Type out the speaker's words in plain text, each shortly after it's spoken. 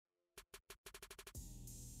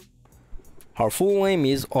Her full name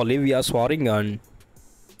is Olivia Swearingen.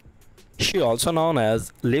 She also known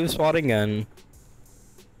as Liv Swearingen.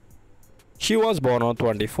 She was born on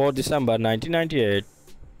 24 December 1998.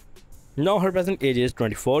 Now her present age is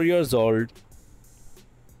 24 years old.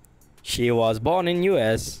 She was born in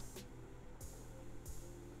US.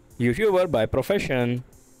 YouTuber by profession.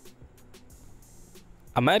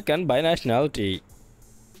 American by nationality.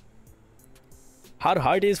 Her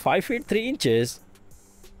height is 5 feet 3 inches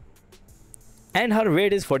and her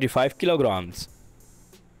weight is 45 kilograms.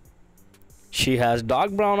 She has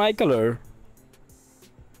dark brown eye color.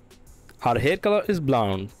 Her hair color is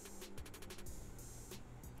blonde.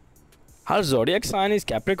 Her zodiac sign is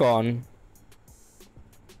Capricorn.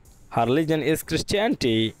 Her religion is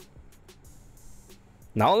Christianity.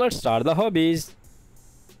 Now let's start the hobbies.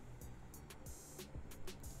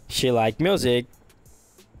 She likes music.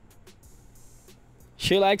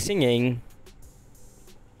 She likes singing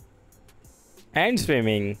and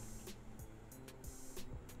swimming.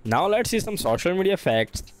 Now let's see some social media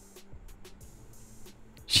facts.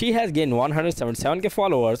 She has gained 177k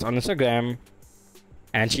followers on Instagram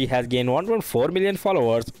and she has gained 1.4 million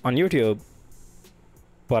followers on YouTube.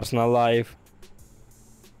 Personal life.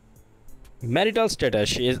 Marital status: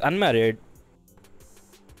 she is unmarried.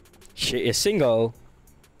 She is single.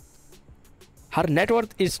 Her net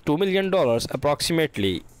worth is $2 million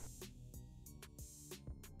approximately.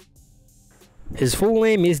 His full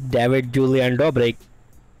name is David Julian Dobrik.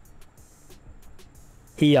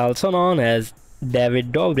 He also known as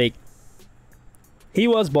David Dobrik. He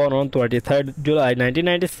was born on 23rd July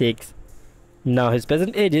 1996. Now his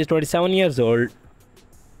present age is 27 years old.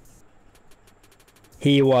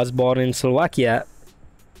 He was born in Slovakia.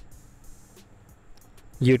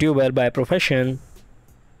 YouTuber by profession.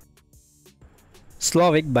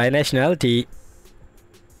 Slovak by nationality.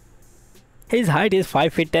 His height is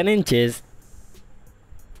 5 feet 10 inches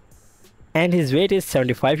and his weight is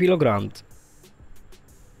 75 kilograms.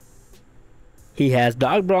 He has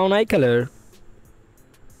dark brown eye color.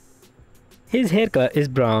 His hair color is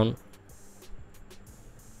brown.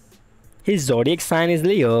 His zodiac sign is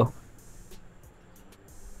Leo.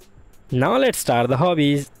 Now let's start the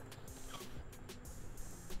hobbies.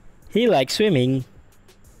 He likes swimming,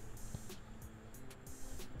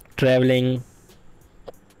 traveling.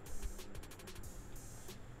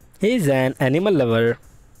 He is an animal lover.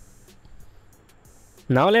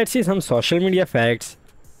 Now let's see some social media facts.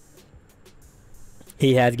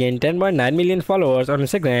 He has gained 10.9 million followers on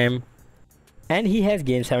Instagram and he has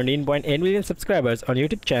gained 17.8 million subscribers on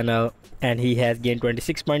YouTube channel and he has gained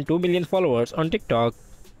 26.2 million followers on TikTok.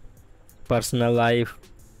 Personal life.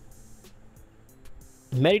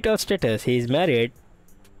 Marital status: he is married.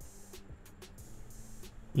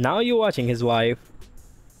 Now you're watching his wife.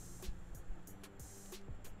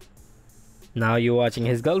 Now you're watching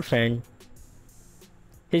his girlfriend.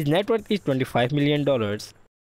 His net worth is $25 million.